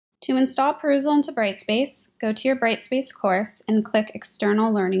To install Perusall into Brightspace, go to your Brightspace course and click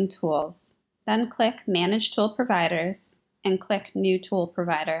External Learning Tools. Then click Manage Tool Providers and click New Tool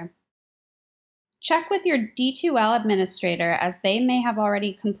Provider. Check with your D2L administrator, as they may have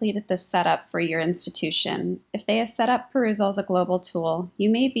already completed this setup for your institution. If they have set up Perusall as a global tool,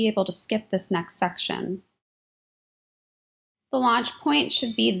 you may be able to skip this next section. The launch point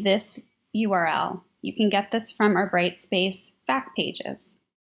should be this URL. You can get this from our Brightspace fact pages.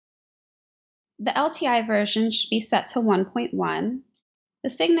 The LTI version should be set to 1.1. The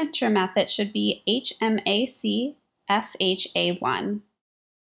signature method should be HMACSHA1.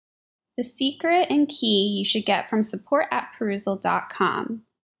 The secret and key you should get from support@perusall.com.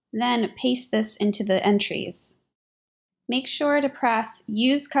 Then paste this into the entries. Make sure to press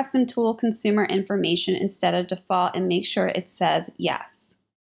Use Custom Tool Consumer Information instead of default and make sure it says yes.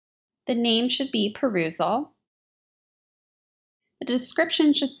 The name should be Perusall. The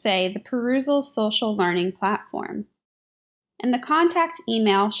description should say the Perusall Social Learning Platform. And the contact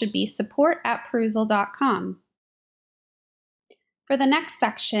email should be support@perusall.com. For the next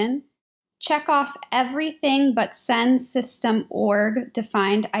section, check off everything but send system org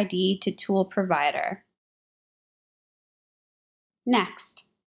defined ID to tool provider. Next,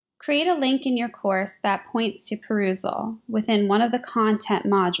 create a link in your course that points to Perusall within one of the content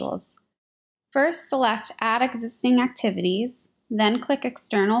modules. First, select Add Existing Activities, then click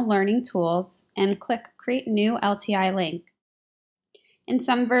External Learning Tools and click Create New LTI Link. In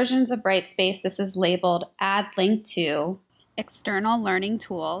some versions of Brightspace, this is labeled Add Link to External Learning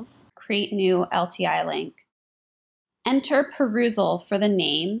Tools, Create New LTI Link. Enter Perusall for the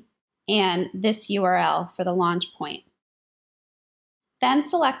name and this URL for the launch point. Then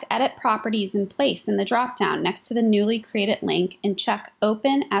select Edit Properties in Place in the dropdown next to the newly created link and check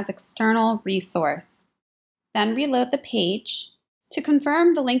Open as External Resource. Then reload the page. To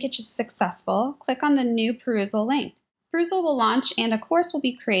confirm the linkage is successful, click on the new Perusall link. Perusall will launch and a course will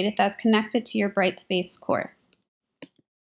be created that is connected to your Brightspace course.